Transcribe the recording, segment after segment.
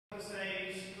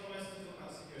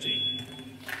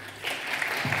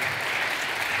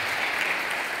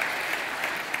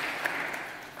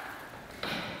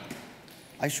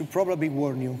I should probably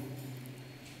warn you.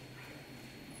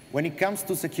 When it comes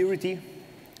to security,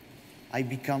 I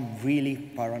become really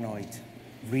paranoid,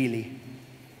 really.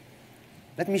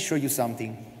 Let me show you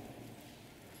something.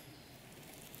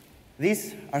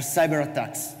 These are cyber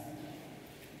attacks.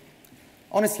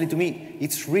 Honestly, to me,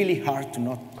 it's really hard to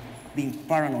not being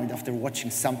paranoid after watching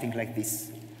something like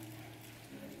this.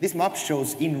 This map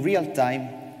shows in real time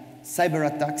cyber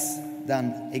attacks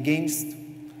done against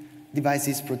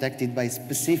devices protected by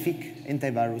specific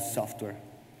antivirus software.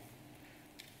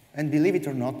 And believe it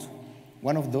or not,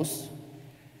 one of those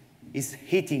is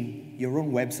hitting your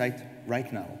own website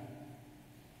right now.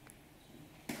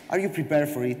 Are you prepared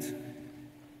for it?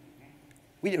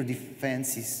 Will your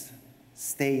defenses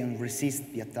stay and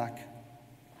resist the attack?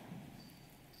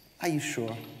 Are you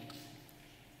sure?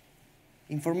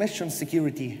 Information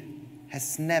security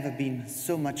has never been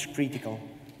so much critical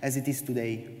as it is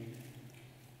today.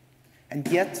 And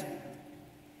yet,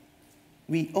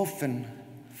 we often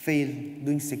fail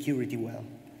doing security well.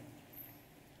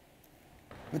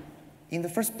 But in the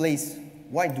first place,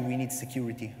 why do we need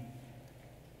security?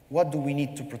 What do we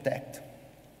need to protect?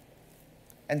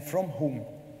 And from whom?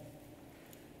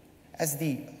 As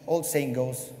the old saying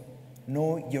goes,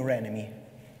 know your enemy.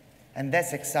 And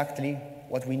that's exactly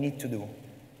what we need to do.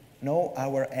 Know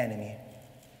our enemy.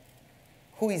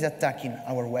 Who is attacking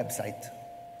our website?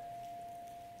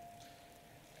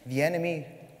 The enemy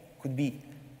could be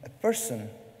a person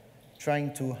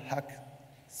trying to hack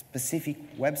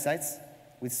specific websites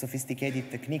with sophisticated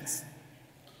techniques.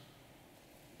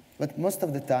 But most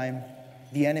of the time,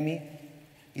 the enemy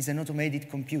is an automated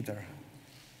computer.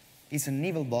 It's an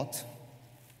evil bot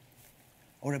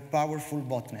or a powerful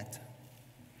botnet,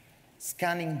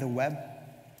 scanning the web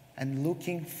and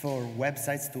looking for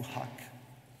websites to hack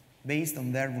based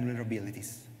on their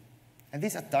vulnerabilities. And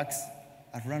these attacks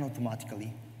are run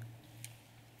automatically.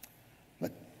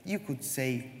 But you could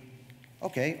say,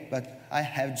 okay, but I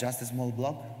have just a small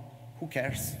blog. Who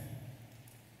cares?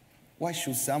 Why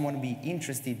should someone be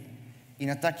interested in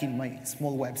attacking my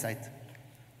small website?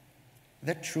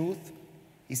 The truth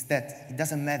is that it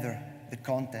doesn't matter the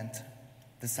content,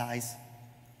 the size,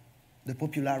 the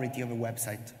popularity of a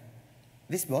website.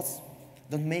 These bots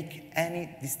don't make any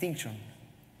distinction.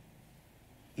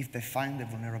 If they find the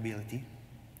vulnerability,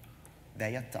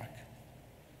 they attack.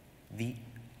 The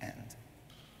end.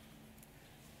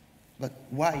 But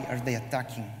why are they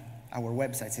attacking our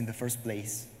websites in the first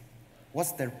place?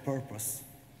 What's their purpose?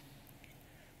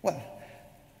 Well,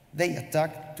 they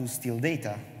attack to steal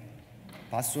data,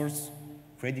 passwords,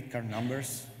 credit card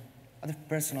numbers, other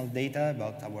personal data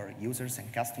about our users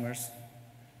and customers.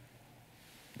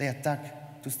 They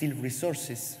attack to steal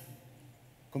resources,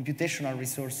 computational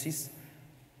resources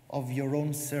of your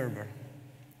own server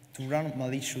to run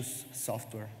malicious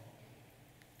software.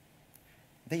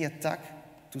 They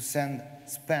attack to send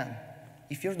spam.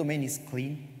 If your domain is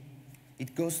clean,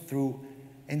 it goes through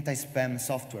anti-spam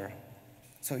software,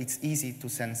 so it's easy to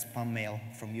send spam mail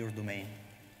from your domain.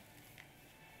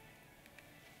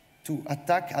 To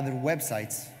attack other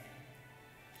websites,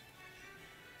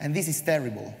 and this is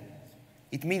terrible.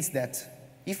 It means that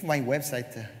if my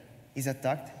website is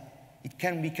attacked, it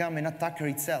can become an attacker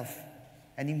itself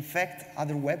and infect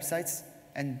other websites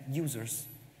and users.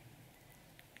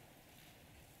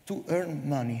 To earn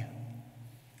money.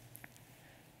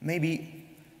 Maybe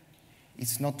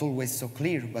it's not always so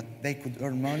clear, but they could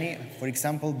earn money, for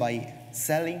example, by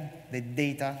selling the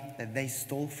data that they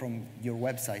stole from your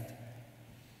website.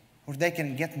 Or they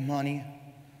can get money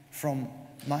from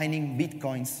mining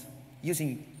bitcoins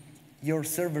using your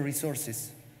server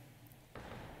resources.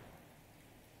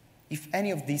 If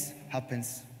any of this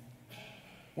happens,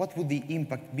 what would the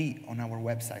impact be on our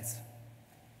websites?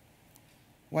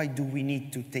 Why do we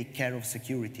need to take care of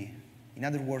security? In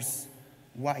other words,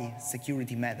 why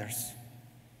security matters?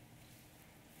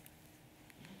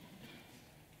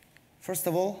 First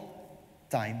of all,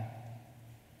 time.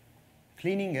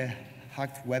 Cleaning a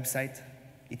hacked website,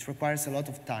 it requires a lot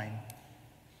of time.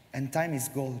 And time is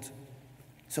gold.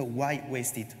 So why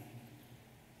waste it?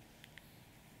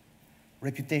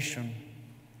 Reputation.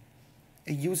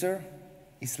 A user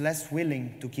is less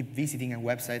willing to keep visiting a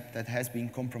website that has been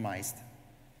compromised.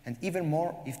 And even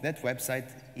more if that website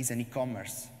is an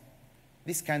e-commerce.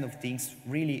 These kind of things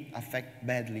really affect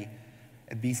badly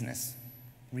a business,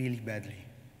 really badly.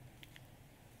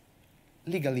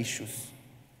 Legal issues.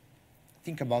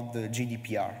 Think about the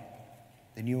GDPR,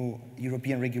 the new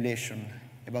European regulation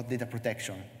about data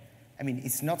protection. I mean,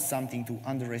 it's not something to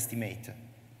underestimate.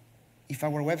 If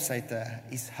our website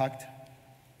is hacked,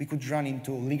 we could run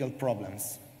into legal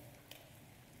problems.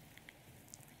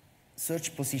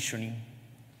 Search positioning.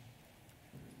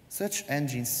 Search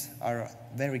engines are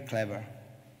very clever.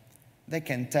 They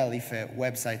can tell if a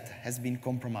website has been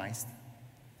compromised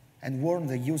and warn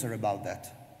the user about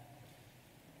that.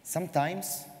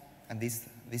 Sometimes, and this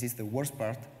is the worst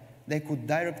part, they could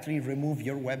directly remove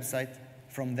your website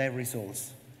from their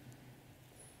results.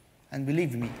 And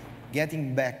believe me,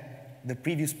 getting back the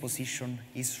previous position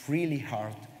is really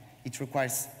hard. It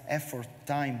requires effort,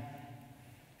 time,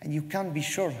 and you can't be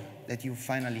sure that you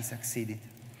finally succeeded.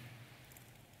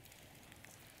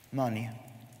 Money.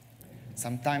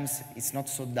 Sometimes it's not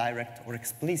so direct or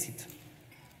explicit,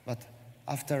 but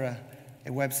after a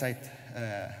website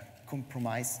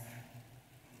compromise,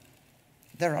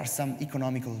 there are some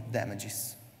economical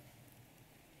damages.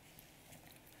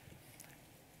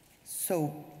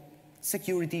 So,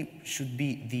 security should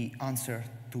be the answer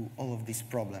to all of these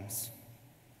problems.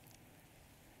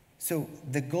 So,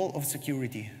 the goal of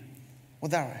security,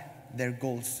 what are their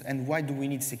goals, and why do we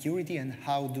need security, and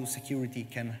how do security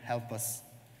can help us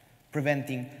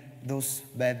preventing those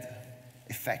bad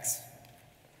effects?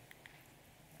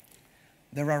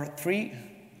 There are 3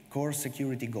 core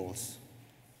security goals.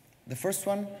 The first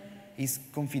one is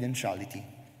confidentiality.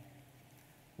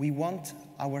 We want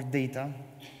our data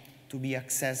to be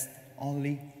accessed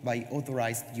only by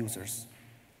authorized users.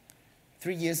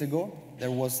 3 years ago,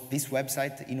 there was this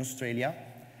website in Australia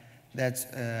that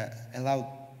allowed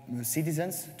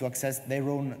citizens to access their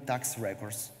own tax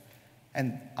records.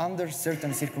 And under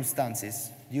certain circumstances,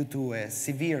 due to a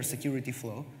severe security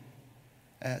flaw,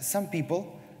 some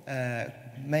people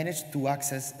managed to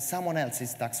access someone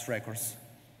else's tax records.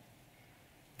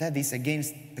 That is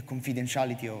against the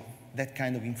confidentiality of that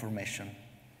kind of information.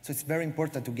 So it's very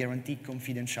important to guarantee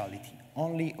confidentiality.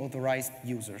 Only authorized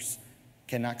users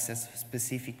can access a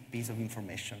specific piece of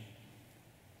information.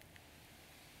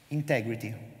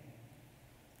 Integrity.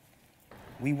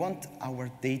 We want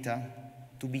our data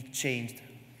to be changed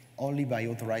only by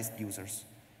authorized users.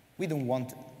 We don't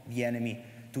want the enemy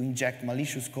to inject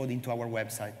malicious code into our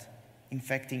website,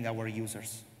 infecting our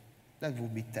users. That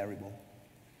would be terrible.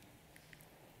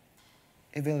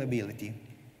 Availability.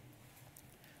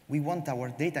 We want our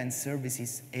data and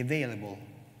services available,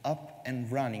 up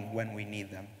and running when we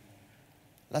need them.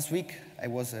 Last week, I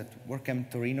was at WordCamp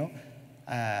Torino.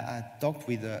 I talked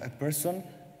with a person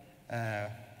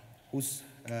whose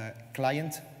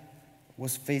client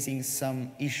was facing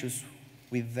some issues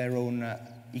with their own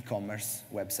e-commerce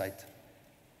website.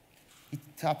 It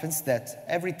happens that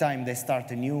every time they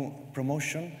start a new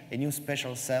promotion, a new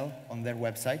special sale on their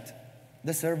website,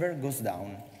 the server goes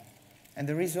down. And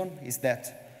the reason is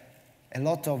that a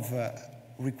lot of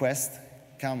requests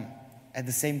come at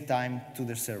the same time to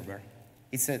the server.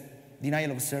 It's a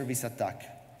denial of service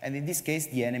attack. And in this case,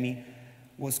 the enemy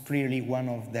was clearly one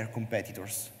of their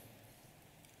competitors.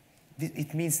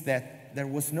 It means that there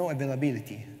was no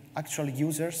availability. Actual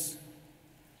users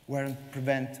weren't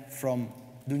prevented from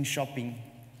doing shopping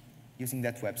using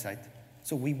that website.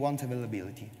 So we want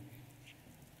availability.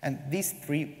 And these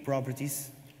 3 properties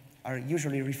are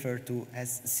usually referred to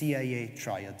as CIA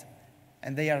triad.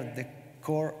 And they are the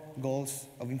core goals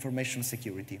of information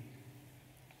security.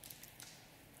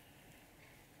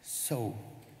 So,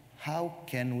 how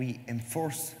can we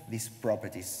enforce these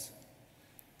properties?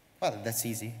 Well, that's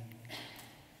easy.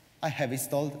 I have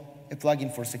installed a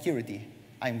plugin for security.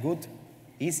 I'm good?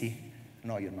 Easy?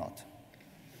 No, you're not.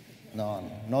 No,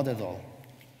 not at all.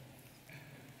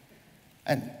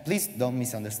 And please don't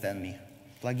misunderstand me.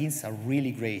 Plugins are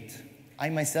really great. I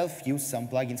myself use some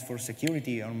plugins for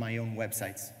security on my own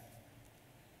websites.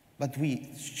 But we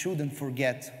shouldn't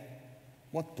forget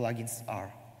what plugins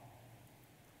are.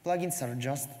 Plugins are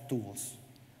just tools.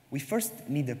 We first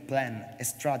need a plan, a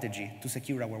strategy to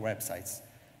secure our websites.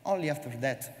 Only after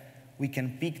that, we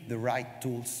can pick the right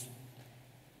tools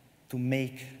to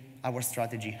make our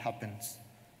strategy happen.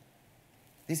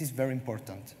 This is very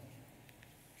important.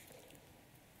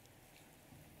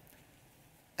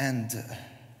 And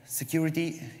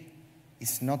security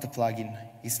is not a plugin.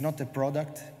 It's not a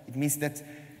product. It means that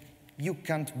you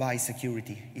can't buy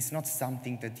security. It's not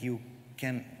something that you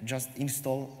can just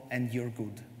install and you're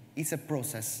good. It's a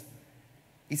process.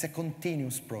 It's a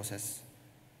continuous process.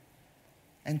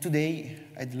 And today,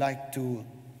 I'd like to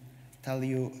tell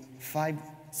you 5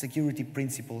 security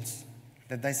principles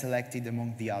that I selected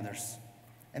among the others.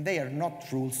 And they are not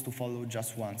rules to follow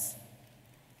just once.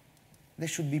 They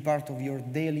should be part of your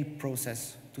daily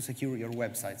process to secure your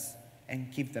websites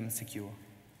and keep them secure.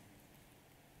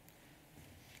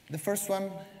 The first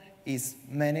one is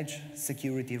manage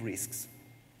security risks.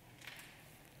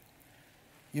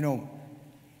 You know,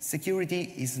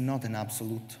 security is not an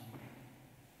absolute.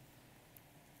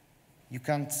 You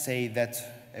can't say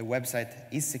that a website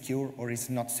is secure or is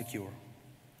not secure.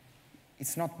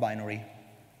 It's not binary.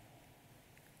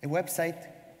 A website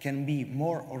can be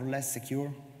more or less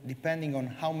secure depending on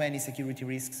how many security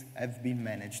risks have been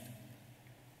managed.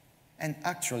 And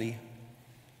actually,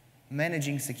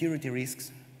 managing security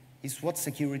risks is what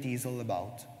security is all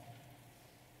about.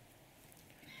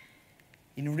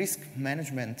 In risk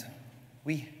management,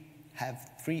 we have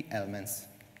three elements.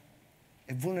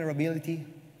 A vulnerability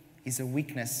is a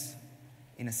weakness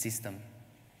in a system.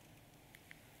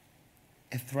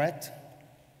 A threat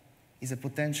is a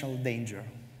potential danger.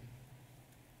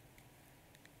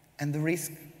 And the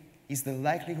risk is the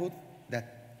likelihood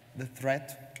that the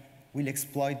threat will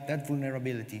exploit that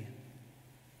vulnerability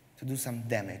to do some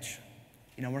damage.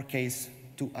 In our case,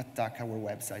 to attack our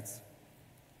websites.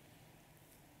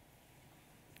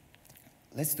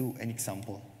 Let's do an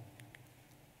example.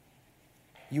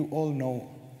 You all know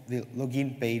the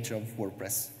login page of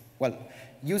WordPress. Well,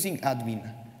 using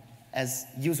admin as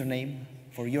username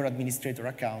for your administrator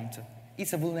account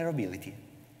is a vulnerability.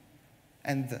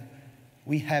 And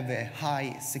we have a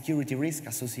high security risk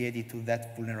associated to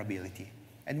that vulnerability.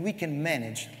 And we can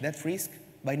manage that risk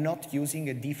by not using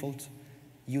a default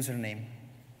username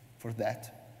for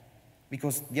that,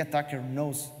 because the attacker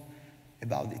knows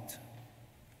about it.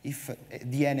 If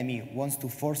the enemy wants to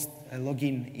force a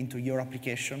login into your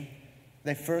application,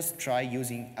 they first try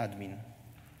using admin.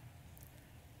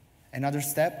 Another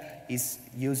step is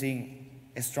using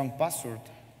a strong password,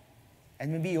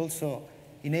 and maybe also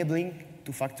enabling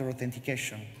two-factor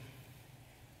authentication.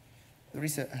 There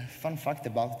is a fun fact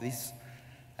about this.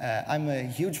 I'm a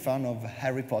huge fan of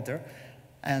Harry Potter,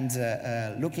 and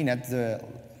looking at the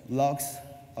logs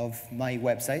of my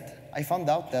website, I found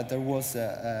out that there was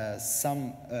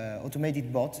some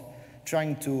automated bot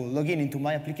trying to log in into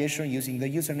my application using the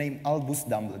username Albus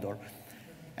Dumbledore.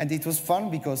 And it was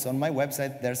fun because on my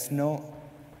website there's no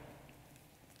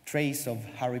trace of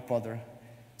Harry Potter.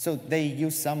 So they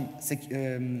use some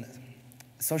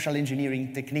social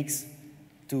engineering techniques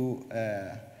to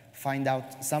find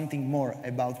out something more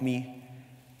about me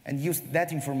and use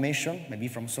that information, maybe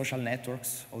from social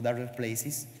networks or other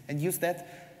places, and use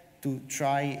that to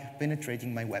try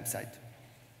penetrating my website.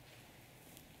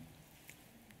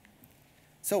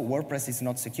 So WordPress is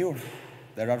not secure.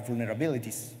 There are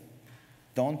vulnerabilities.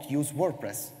 Don't use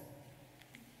WordPress.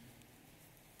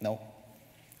 No,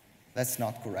 that's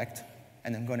not correct,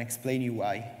 and I'm going to explain you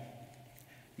why.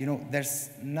 You know, there's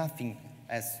nothing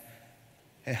as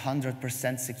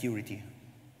 100% security.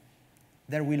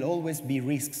 There will always be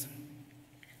risks.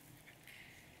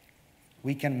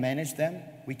 We can manage them,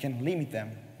 we can limit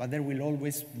them, but there will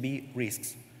always be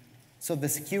risks. So the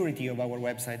security of our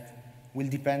website will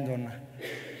depend on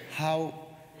how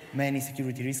many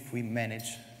security risks we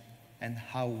manage and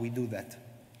how we do that.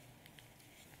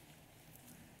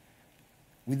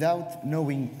 Without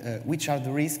knowing which are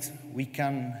the risks, we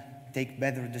can take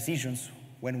better decisions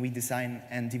when we design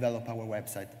and develop our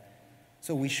website.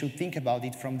 So we should think about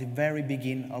it from the very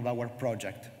beginning of our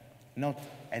project, not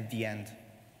at the end.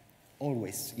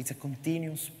 Always. It's a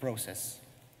continuous process.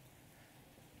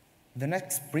 The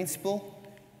next principle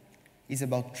is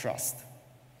about trust.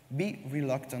 Be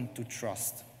reluctant to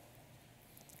trust.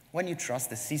 When you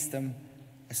trust a system,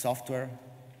 a software,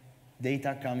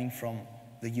 data coming from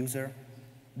the user,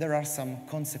 there are some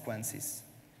consequences.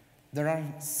 There are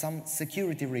some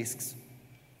security risks.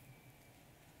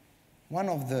 One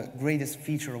of the greatest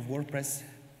features of WordPress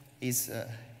is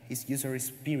its user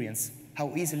experience,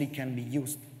 how easily it can be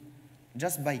used.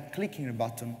 Just by clicking a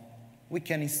button, we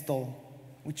can install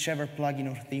whichever plugin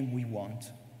or theme we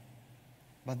want.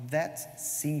 But that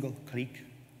single click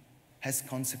has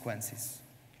consequences.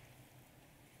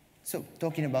 So,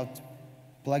 talking about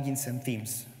plugins and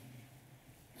themes,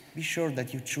 be sure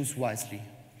that you choose wisely.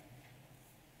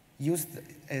 Use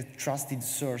a trusted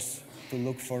source to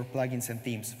look for plugins and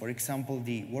themes, for example,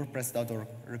 the WordPress.org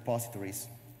repositories.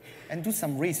 And do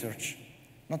some research,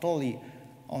 not only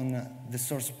on the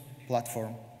source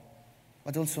platform,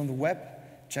 but also on the web.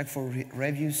 Check for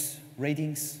reviews,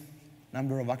 ratings,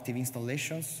 number of active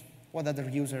installations, what other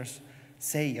users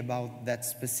say about that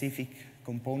specific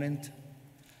component.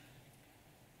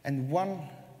 And one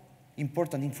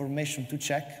important information to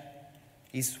check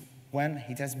is when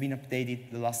it has been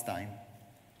updated the last time.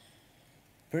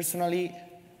 Personally,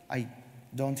 I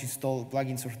don't install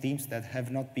plugins or themes that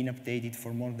have not been updated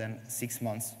for more than 6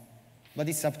 months. But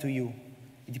it's up to you.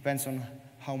 It depends on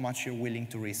how much you're willing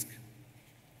to risk.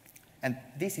 And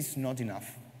this is not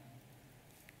enough.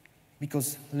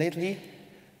 Because lately,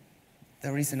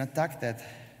 there is an attack that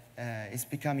is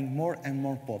becoming more and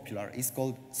more popular. It's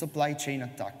called supply chain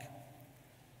attack.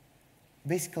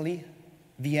 Basically,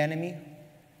 the enemy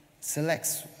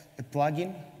selects a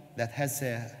plugin that has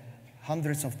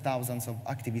hundreds of thousands of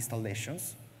active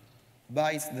installations,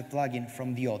 buys the plugin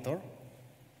from the author,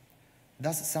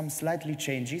 does some slightly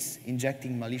changes,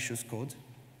 injecting malicious code,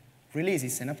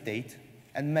 releases an update,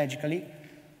 and magically,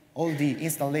 all the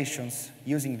installations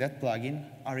using that plugin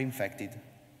are infected.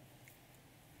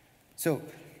 So,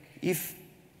 if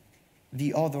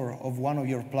the author of one of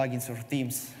your plugins or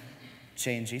themes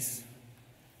changes,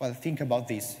 well, think about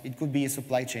this. It could be a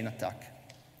supply chain attack.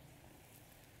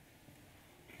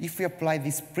 If we apply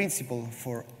this principle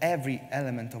for every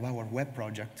element of our web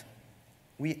project,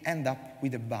 we end up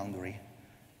with a boundary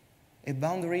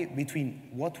between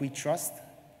what we trust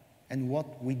and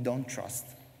what we don't trust,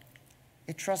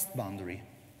 a trust boundary.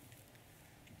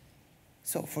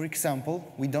 So, for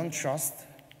example, we don't trust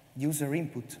user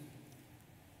input.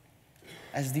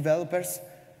 As developers,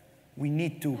 we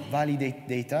need to validate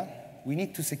data. We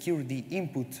need to secure the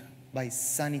input by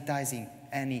sanitizing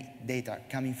any data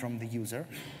coming from the user.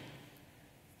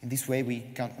 In this way, we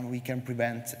can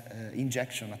prevent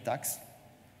injection attacks.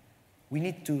 We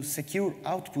need to secure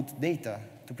output data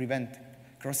to prevent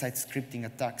cross-site scripting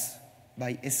attacks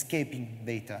by escaping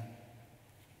data.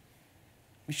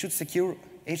 We should secure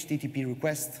HTTP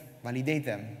requests, validate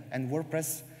them, and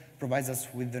WordPress provides us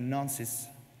with the nonce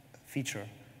feature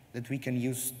that we can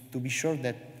use to be sure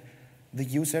that the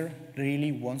user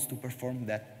really wants to perform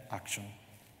that action.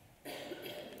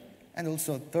 And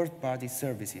also third-party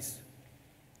services.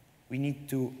 We need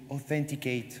to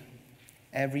authenticate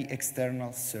every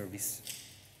external service.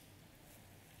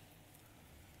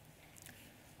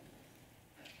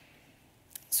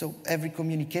 So every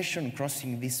communication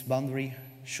crossing this boundary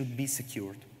should be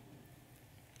secured.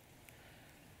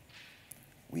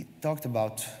 We talked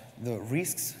about the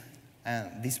risks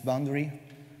and this boundary,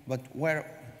 but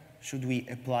where should we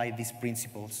apply these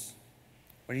principles?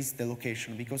 Where is the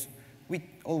location? Because we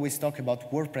always talk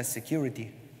about WordPress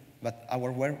security, but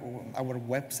our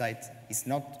website is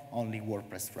not only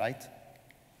WordPress, right?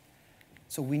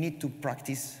 So we need to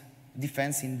practice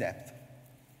defense in depth.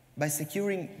 By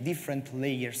securing different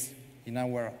layers in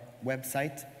our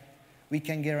website, we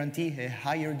can guarantee a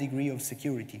higher degree of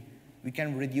security. We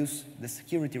can reduce the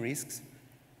security risks,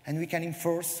 and we can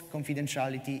enforce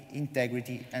confidentiality,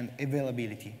 integrity, and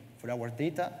availability for our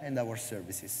data and our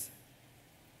services.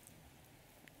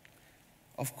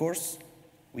 Of course,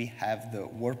 we have the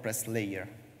WordPress layer.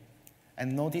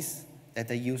 And notice that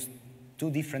I used two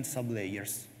different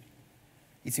sublayers.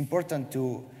 It's important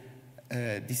to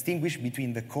distinguish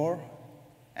between the core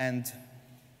and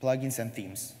plugins and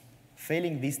themes.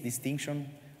 Failing this distinction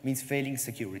means failing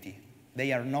security.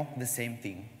 They are not the same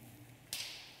thing.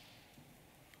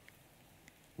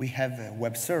 We have a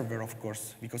web server, of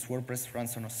course, because WordPress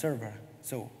runs on a server.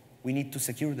 So we need to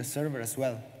secure the server as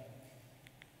well.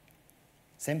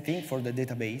 Same thing for the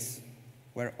database,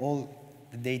 where all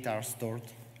the data are stored.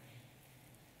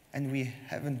 And we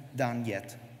haven't done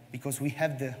yet, because we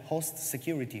have the host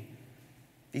security.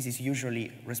 This is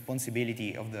usually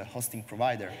responsibility of the hosting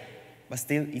provider, but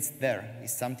still it's there.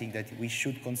 It's something that we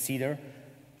should consider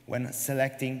when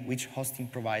selecting which hosting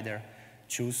provider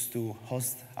choose to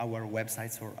host our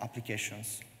websites or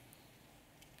applications.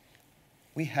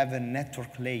 We have a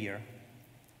network layer.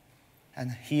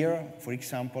 And here, for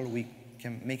example, we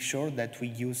can make sure that we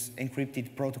use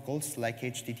encrypted protocols like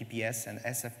HTTPS and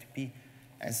SFTP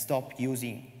and stop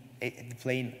using the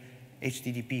plain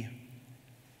HTTP,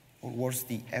 or worse,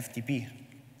 the FTP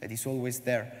that is always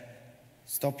there.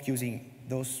 Stop using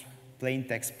those plain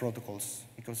text protocols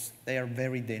because they are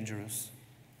very dangerous.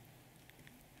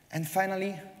 And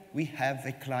finally, we have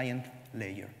a client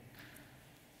layer.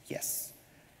 Yes.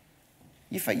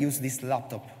 If I use this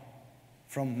laptop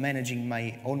from managing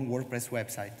my own WordPress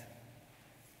website,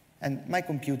 and my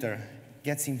computer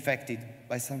gets infected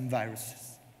by some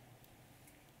viruses,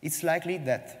 it's likely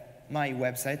that my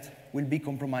website will be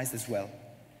compromised as well.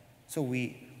 So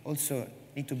we also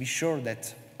need to be sure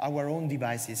that our own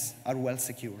devices are well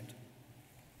secured.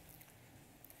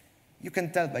 You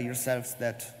can tell by yourselves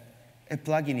that a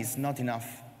plugin is not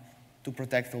enough to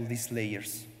protect all these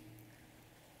layers.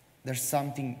 There's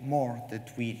something more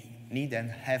that we need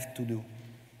and have to do.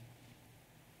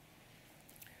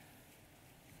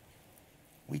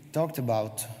 We talked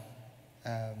about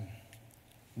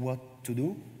what to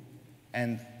do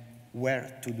and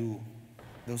where to do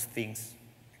those things.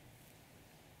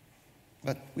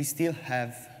 But we still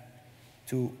have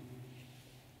to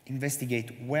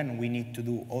investigate when we need to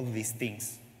do all these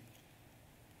things.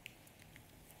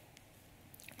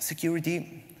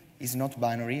 Security is not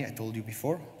binary, I told you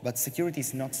before, but security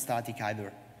is not static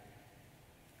either.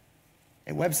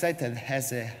 A website that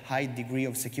has a high degree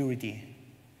of security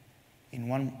in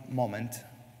one moment,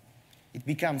 it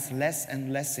becomes less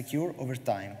and less secure over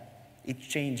time. It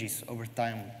changes over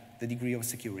time, the degree of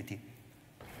security.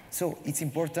 So it's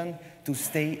important to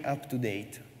stay up to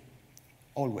date,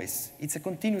 always. It's a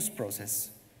continuous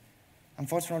process.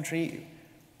 Unfortunately,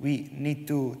 we need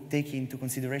to take into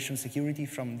consideration security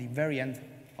from the very end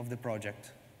of the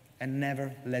project and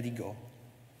never let it go.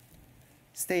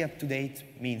 Stay up to date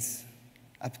means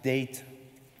update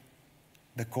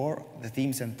the core, the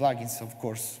themes and plugins, of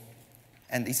course.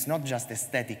 And it's not just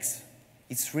aesthetics.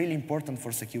 It's really important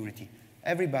for security.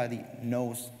 Everybody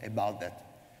knows about that.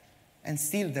 And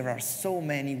still, there are so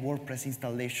many WordPress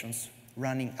installations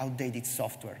running outdated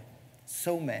software.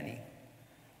 So many.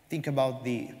 Think about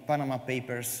the Panama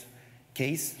Papers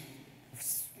case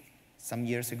some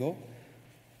years ago.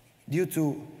 Due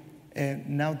to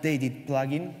an outdated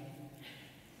plugin,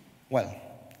 well,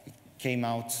 it came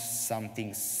out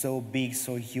something so big,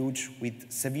 so huge,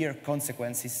 with severe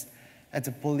consequences at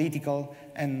a political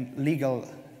and legal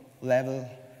level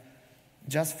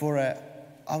just for an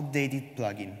outdated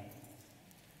plugin.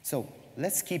 So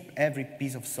let's keep every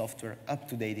piece of software up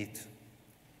to date.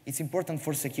 It's important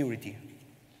for security.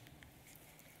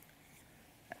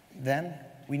 Then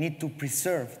we need to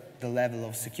preserve the level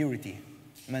of security,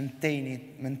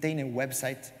 maintain a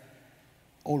website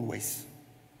always.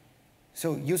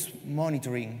 So use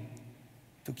monitoring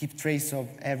to keep trace of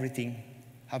everything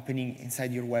happening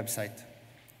inside your website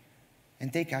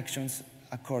and take actions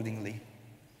accordingly.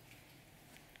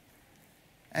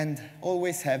 And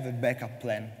always have a backup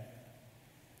plan.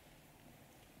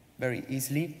 Very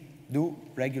easily, do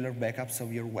regular backups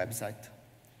of your website.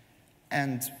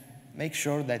 And make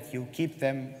sure that you keep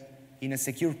them in a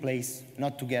secure place,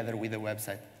 not together with the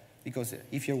website. Because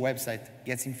if your website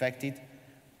gets infected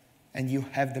and you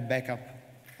have the backup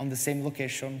on the same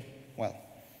location, well,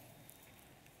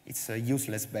 it's a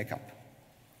useless backup.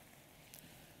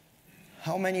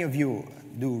 How many of you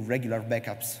do regular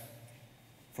backups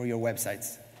for your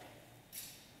websites?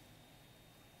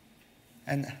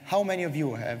 And how many of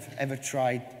you have ever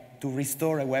tried to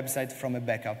restore a website from a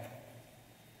backup?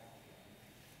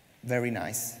 Very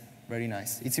nice, very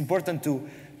nice. It's important to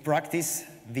practice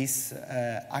this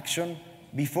action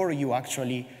before you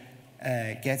actually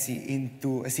get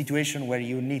into a situation where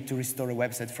you need to restore a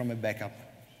website from a backup.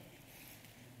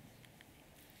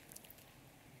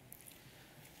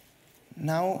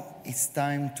 Now it's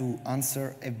time to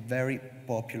answer a very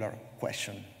popular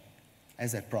question,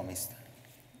 as I promised.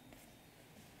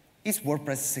 Is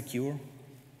WordPress secure?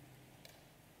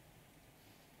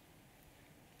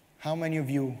 How many of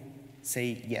you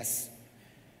say yes?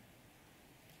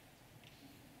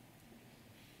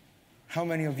 How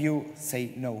many of you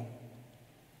say no?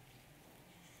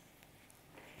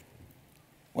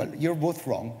 Well, you're both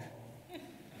wrong,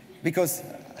 because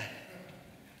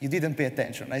you didn't pay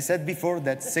attention. I said before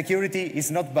that security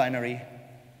is not binary,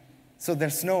 so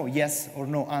there's no yes or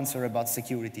no answer about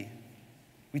security.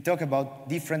 We talk about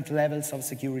different levels of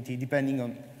security depending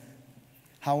on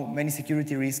how many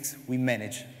security risks we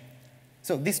manage.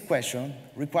 So this question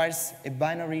requires a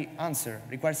binary answer,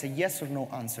 requires a yes or no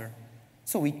answer.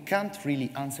 So we can't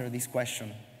really answer this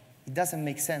question. It doesn't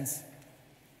make sense.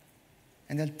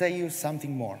 And I'll tell you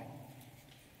something more.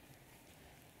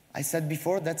 I said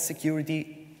before that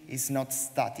security is not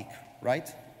static, right?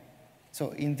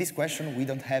 So in this question, we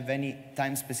don't have any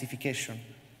time specification.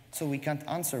 So we can't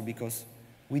answer because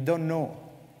we don't know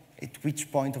at which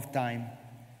point of time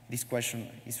this question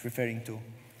is referring to.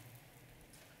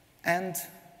 And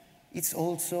it's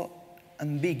also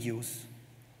ambiguous,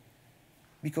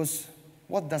 because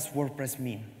what does WordPress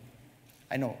mean?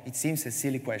 I know, it seems a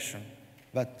silly question,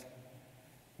 but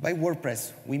by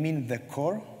WordPress, we mean the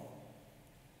core,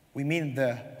 we mean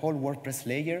the whole WordPress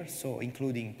layer, so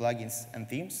including plugins and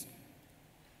themes,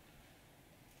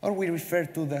 or we refer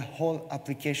to the whole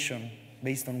application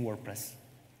based on WordPress.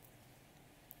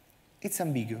 It's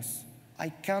ambiguous. I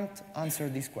can't answer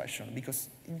this question because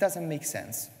it doesn't make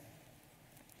sense.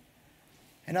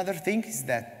 Another thing is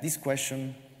that this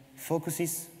question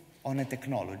focuses on a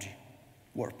technology,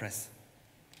 WordPress.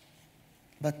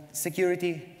 But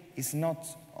security is not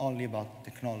only about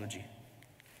technology.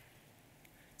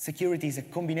 Security is a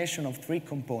combination of three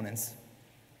components: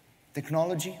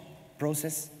 technology,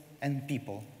 process, and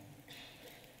people.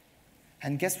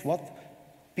 And guess what?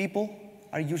 People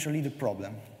are usually the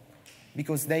problem,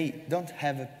 because they don't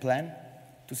have a plan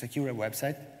to secure a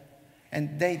website,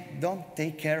 and they don't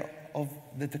take care of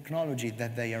the technology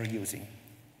that they are using.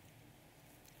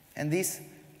 And this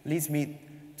leads me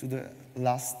to the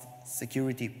last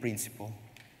security principle.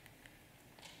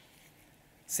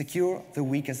 secure the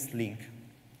weakest link.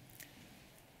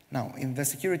 Now, in the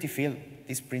security field,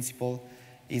 this principle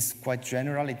is quite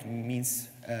general. It means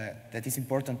that it's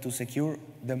important to secure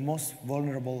the most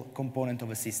vulnerable component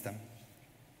of a system.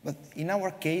 But in our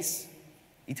case,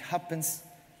 it happens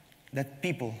that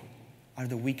people are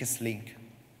the weakest link.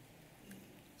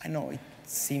 I know it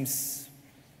seems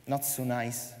not so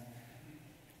nice.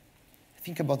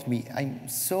 Think about me. I'm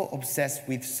so obsessed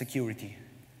with security.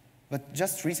 But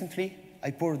just recently, I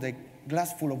poured a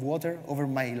glass full of water over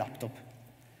my laptop,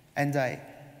 and I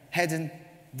hadn't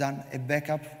done a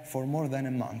backup for more than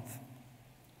a month.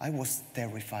 I was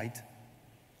terrified,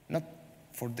 not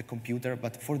for the computer,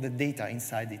 but for the data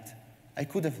inside it. I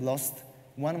could have lost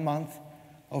 1 month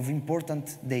of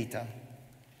important data,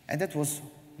 and that was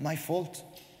my fault,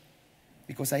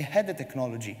 because I had the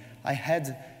technology, I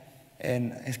had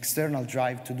an external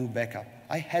drive to do backup,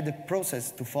 I had a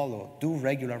process to follow, do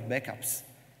regular backups.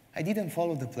 I didn't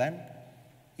follow the plan.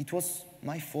 It was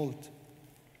my fault.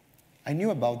 I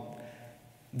knew about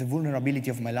the vulnerability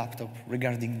of my laptop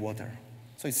regarding water.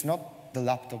 So it's not the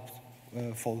laptop's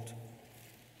fault.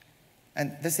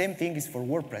 And the same thing is for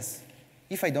WordPress.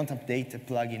 If I don't update a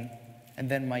plugin and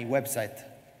then my website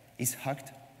is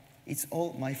hacked, it's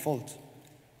all my fault.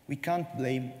 We can't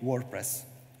blame WordPress.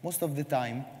 Most of the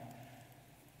time,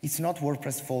 it's not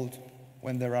WordPress' fault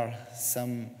when there are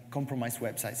some compromised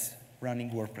websites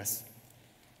running WordPress.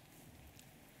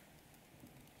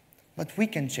 But we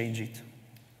can change it.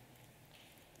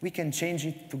 We can change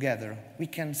it together. We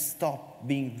can stop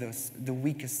being the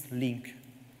weakest link.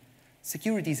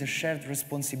 Security is a shared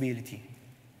responsibility.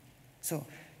 So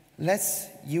let's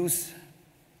use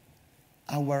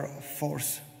our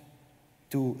force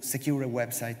to secure a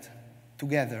website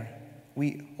together.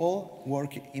 We all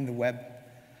work in the web,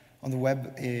 on the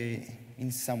web in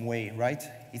some way, right?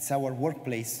 It's our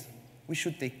workplace. We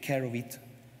should take care of it.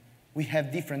 We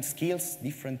have different skills,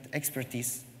 different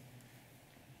expertise.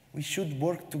 We should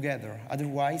work together.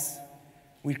 Otherwise,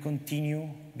 we'll continue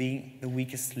being the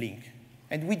weakest link.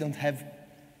 And we don't have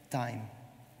time.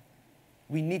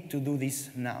 We need to do this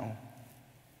now.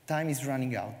 Time is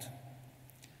running out.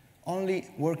 Only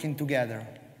working together,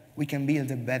 we can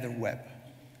build a better web.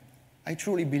 I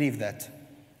truly believe that.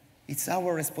 It's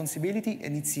our responsibility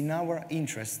and it's in our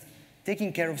interest.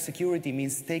 Taking care of security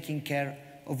means taking care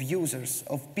of users,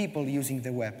 of people using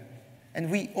the web. And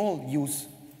we all use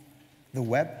the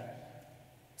web,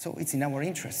 so it's in our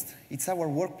interest. It's our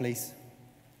workplace.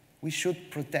 We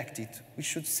should protect it. We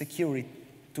should secure it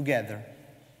together.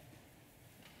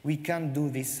 We can't do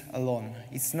this alone.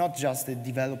 It's not just the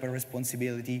developer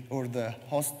responsibility or the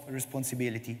host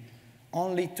responsibility.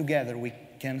 Only together we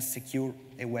can secure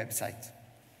a website.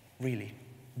 Really,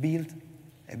 build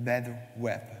a better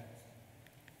web.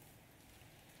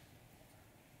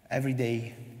 Every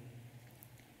day,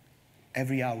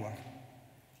 every hour,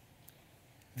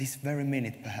 this very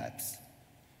minute perhaps,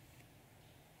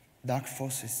 dark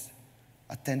forces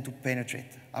attempt to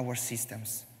penetrate our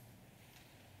systems.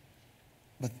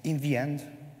 But in the end,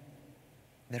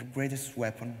 their greatest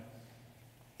weapon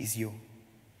is you.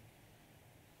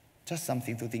 Just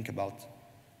something to think about.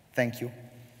 Thank you.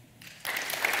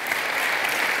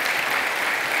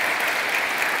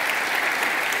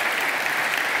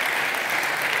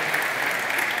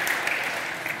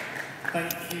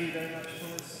 Thank you very much,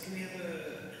 Thomas. Can we have a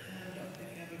hand up if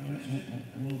you have a question?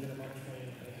 And we'll get a microphone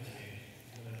over to you.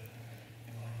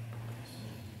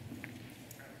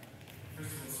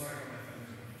 First of all, sorry about my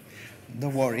phone.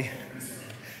 Don't worry.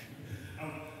 How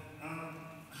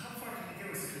far can you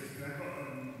go with security? Because I've got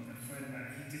a friend that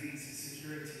he deletes his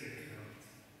security account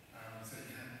so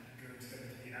he can't go to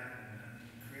the admin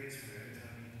and creates with it every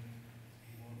time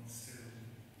he wants to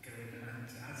go in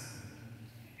and add something.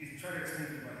 He's trying to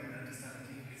explain to me, but I didn't understand.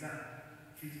 Is that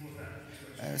feasible?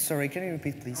 Sorry, can you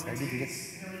repeat, please? I didn't get. You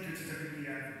know, when you go to WP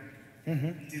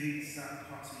admin, he deletes that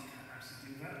part so you can't actually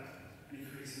do that, and he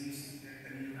creates a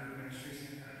new administration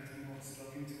account every time he wants to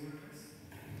log into WordPress.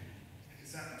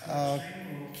 Is that too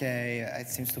extreme? Okay, it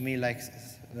seems to me like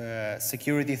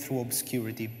security through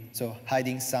obscurity. So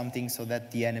hiding something so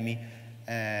that the enemy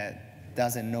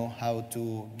doesn't know how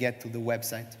to get to the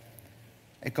website.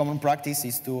 A common practice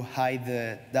is to hide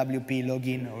the WP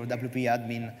login or WP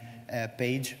admin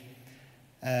page.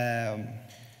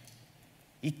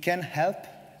 It can help,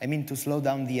 to slow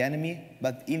down the enemy,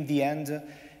 but in the end,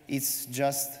 it's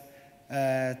just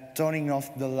turning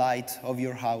off the light of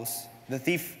your house. The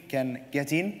thief can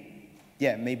get in.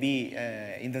 Yeah, maybe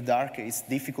in the dark it's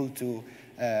difficult to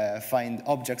find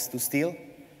objects to steal,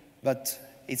 but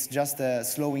it's just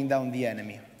slowing down the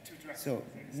enemy. So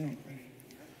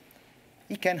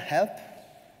it can help,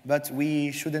 but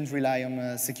we shouldn't rely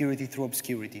on security through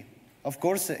obscurity. Of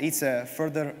course, it's a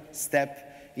further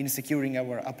step in securing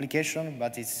our application,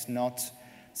 but it's not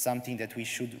something that we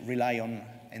should rely on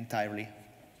entirely.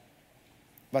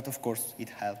 But of course, it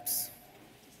helps.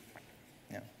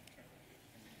 Yeah.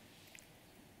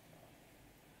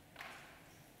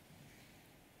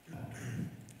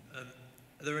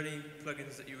 Are there any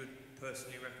plugins that you would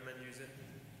personally recommend using?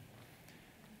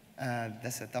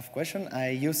 That's a tough question. I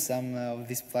use some of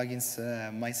these plugins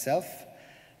myself.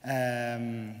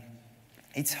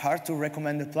 It's hard to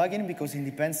recommend a plugin because it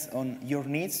depends on your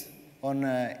needs, on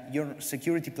your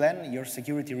security plan, your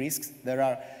security risks. There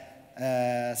are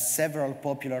several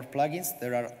popular plugins.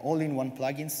 There are all-in-one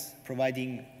plugins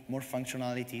providing more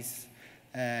functionalities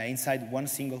inside one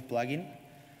single plugin.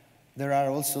 There are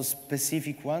also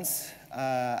specific ones.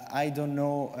 I don't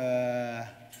know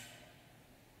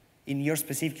in your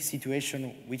specific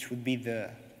situation which would be the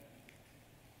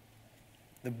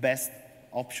best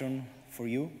option for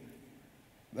you.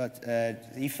 But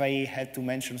if I had to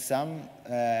mention some,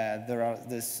 there are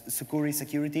the Sucuri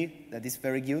security that is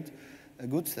very good,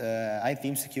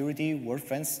 iTheme security,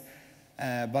 WordPress,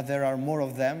 but there are more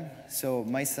of them. So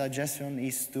my suggestion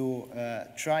is to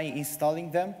try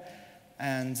installing them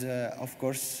and, of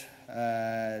course,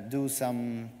 do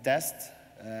some tests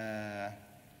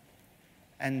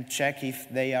and check if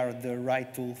they are the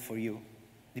right tool for you,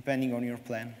 depending on your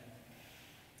plan.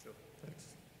 Sure, thanks.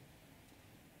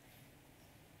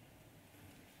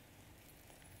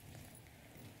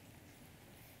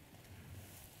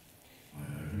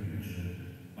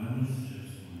 I was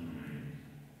just wondering,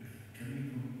 can you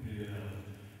compare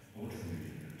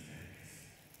automated attacks,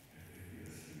 if you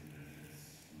assume that it's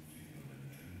nothing than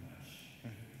too much,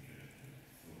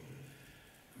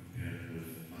 compared with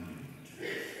manual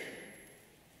attacks?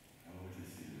 How would you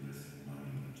see the risk of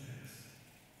manual attacks?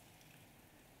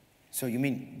 So you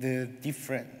mean the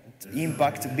different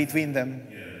impact between them?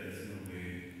 Yeah, there's no way.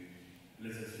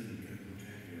 Let's assume you can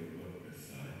protect your WordPress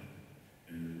site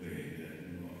in a way that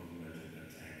no automated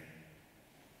attack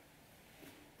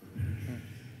could penetrate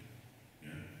it.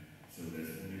 Yeah. So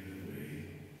there's only the way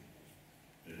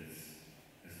that it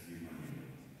has to be manual.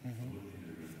 What would be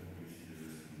the risk? What would you see the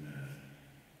risk from that?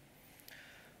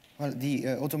 Well,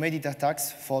 the automated attacks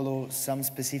follow some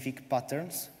specific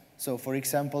patterns. So, for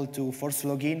example, to force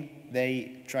login,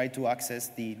 they try to access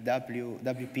the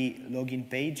WP login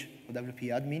page, or WP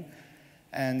admin.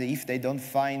 And if they don't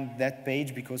find that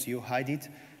page because you hide it,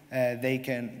 they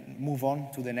can move on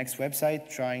to the next website,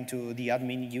 trying to the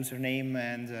admin username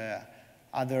and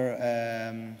other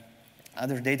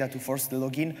data to force the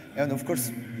login. And of course,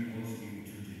 We also need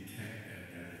to detect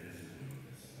that it is a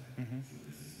WordPress site. So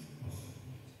this is not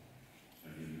possible. I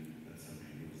mean, that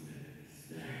somebody knows that it's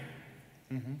there.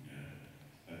 Yeah.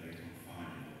 But they can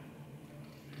find it on an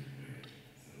automated way.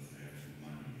 So they have to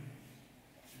manually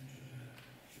enter that.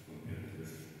 So compare the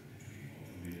risk between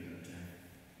automated attack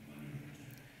and manual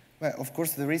attack. well, of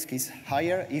course, the risk is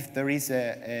higher if there is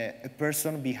a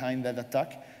person behind that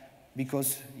attack,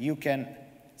 because you can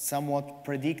somewhat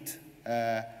predict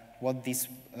what these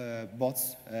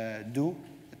bots do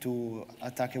to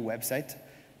attack a website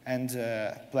and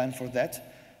plan for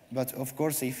that. But of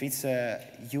course, if it's a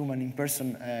human in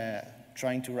person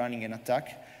trying to running an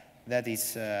attack, that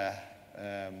is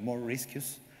more risky,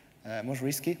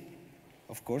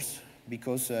 of course,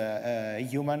 because a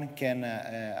human can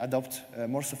adopt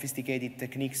more sophisticated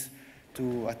techniques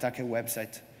to attack a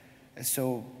website.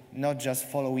 So not just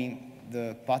following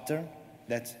the pattern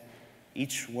that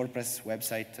each WordPress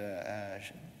website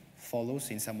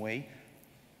follows in some way.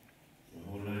 So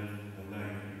how likely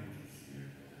is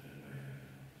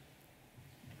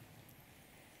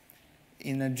it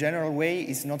In a general way,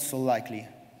 it's not so likely.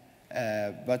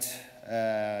 But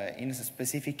in a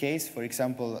specific case, for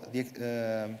example,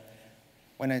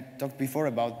 when I talked before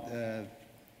about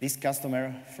this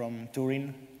customer from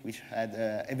Turin, which had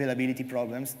availability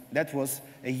problems, that was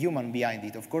a human behind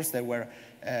it. Of course, there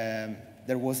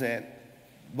was a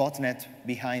botnet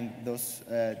behind those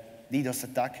DDoS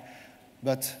attack,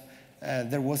 but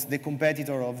there was the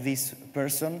competitor of this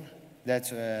person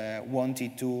that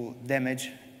wanted to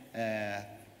damage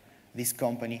this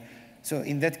company. So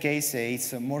in that case,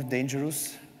 it's more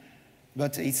dangerous,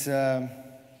 but it's, I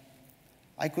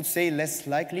could say, less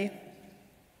likely.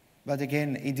 But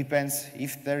again, it depends.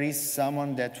 If there is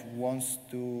someone that wants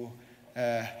to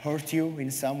hurt you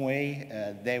in some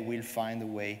way, they will find a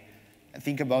way.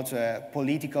 Think about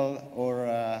political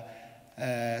or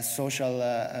social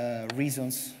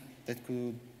reasons that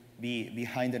could be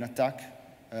behind an attack,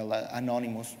 like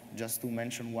anonymous, just to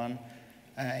mention one.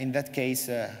 In that case,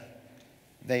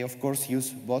 They, of course, use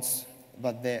bots,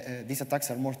 but these attacks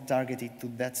are more targeted to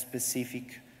that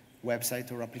specific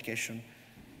website or application.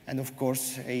 And, of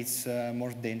course, it's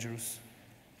more dangerous.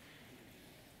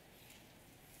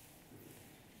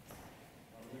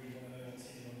 I really want to know what's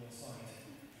hidden on your site.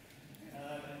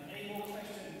 Any more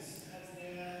questions? Has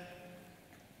there?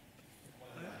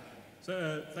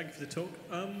 So thank you for the talk.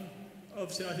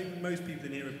 Obviously, I think most people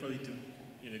in here are probably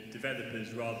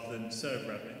developers rather than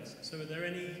server admins. So are there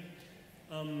any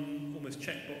almost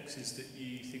checkboxes that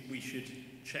you think we should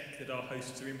check that our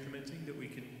hosts are implementing that we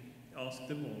can ask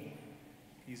them or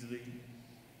easily?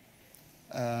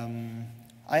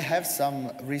 I have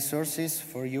some resources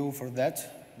for you for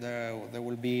that. There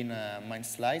will be in my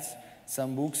slides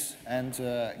some books and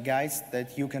guides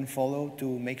that you can follow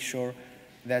to make sure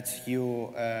that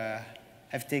you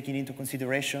have taken into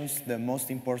considerations the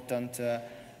most important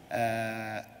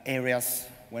areas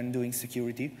when doing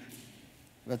security.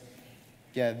 But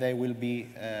yeah, they will be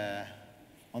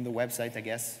on the website, I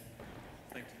guess.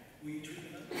 Thank you. Will you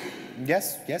tweet them?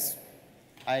 Yes, yes.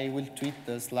 I will tweet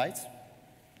the slides.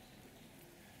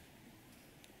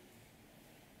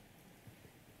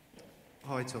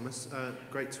 Hi, Thomas.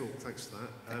 Great talk. Thanks for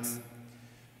that.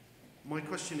 My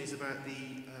question is about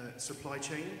the supply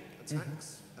chain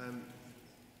attacks.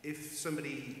 If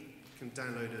somebody can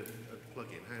download a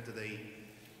plugin,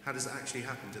 how does it actually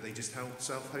happen? Do they just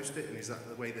self-host it, and is that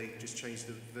the way they just change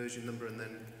the version number and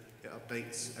then it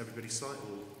updates everybody's site?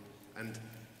 And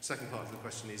second part of the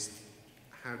question is,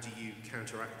 how do you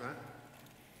counteract that?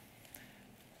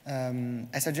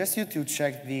 I suggest you to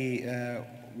check the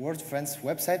WordPress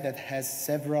website that has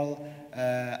several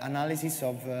analyses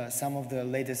of some of the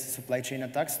latest supply chain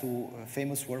attacks to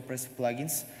famous WordPress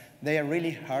plugins. They are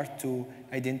really hard to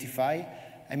identify.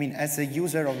 I mean, as a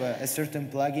user of a certain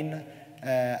plugin,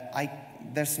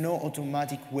 there's no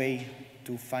automatic way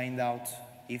to find out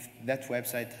if that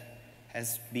website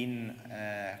has been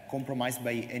compromised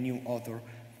by a new author.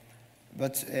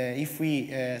 But if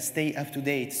we stay up to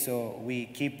date, so we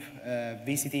keep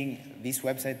visiting this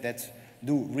website that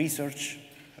do research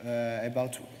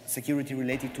about security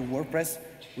related to WordPress,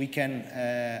 we can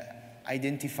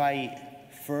identify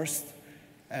first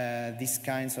these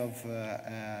kinds of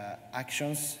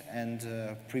actions and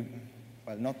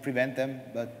well, not prevent them,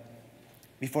 but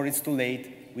before it's too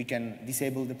late, we can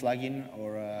disable the plugin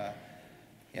or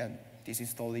yeah,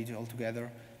 disinstall it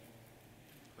altogether.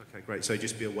 Okay, great. So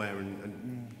just be aware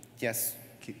and yes.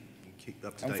 Keep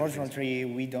up to date. Unfortunately,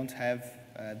 we don't have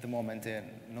at the moment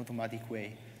an automatic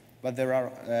way, but there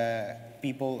are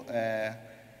people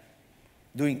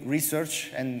doing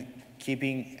research and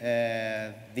keeping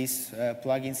these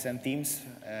plugins and themes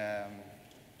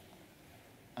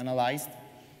analyzed.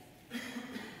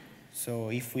 So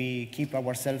if we keep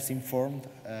ourselves informed,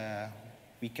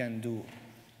 we can do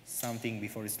something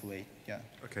before it's too late. Yeah.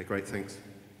 Okay, great. Thanks.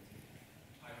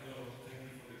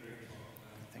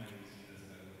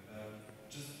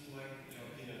 Just like your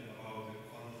opinion about the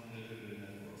content delivery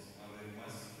networks, are they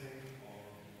must thing or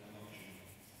an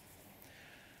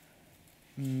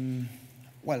option?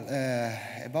 Well,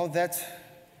 about that,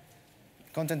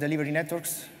 content delivery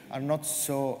networks are not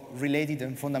so related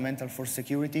and fundamental for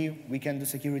security. We can do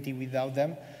security without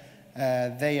them.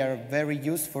 They are very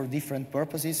used for different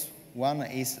purposes. One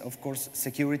is, of course,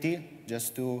 security,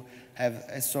 just to have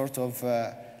a sort of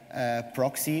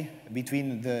proxy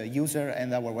between the user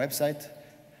and our website.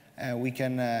 We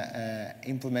can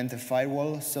implement a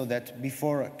firewall so that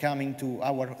before coming to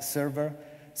our server,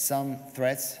 some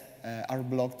threats are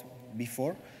blocked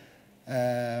before.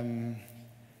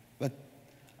 But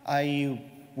I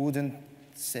wouldn't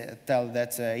tell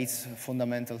that it's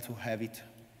fundamental to have it.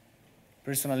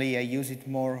 Personally, I use it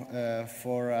more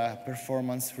for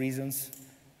performance reasons,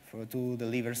 to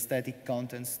deliver static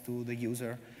contents to the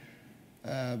user.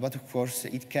 But of course,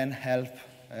 it can help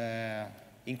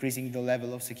increasing the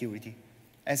level of security.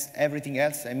 As everything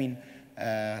else, I mean,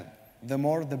 the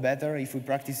more the better if we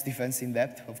practice defense in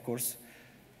depth, of course.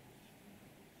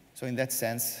 So in that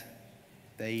sense,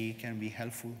 they can be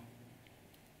helpful.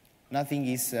 Nothing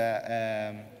is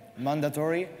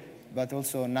mandatory, but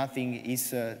also nothing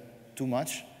is too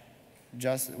much.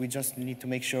 We just need to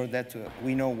make sure that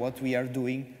we know what we are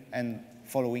doing and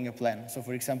following a plan. So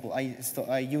for example, I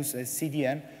use a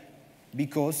CDN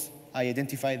because I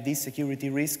identify this security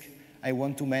risk, I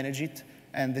want to manage it,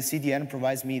 and the CDN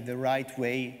provides me the right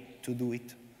way to do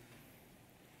it.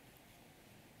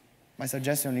 My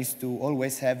suggestion is to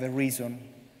always have a reason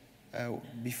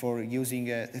before using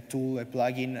a tool, a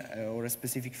plugin, or a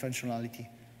specific functionality.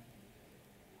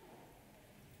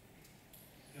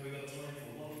 Have we got time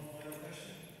for one final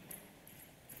question?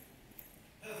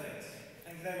 Perfect.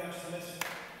 Thank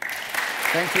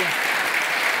Thank you.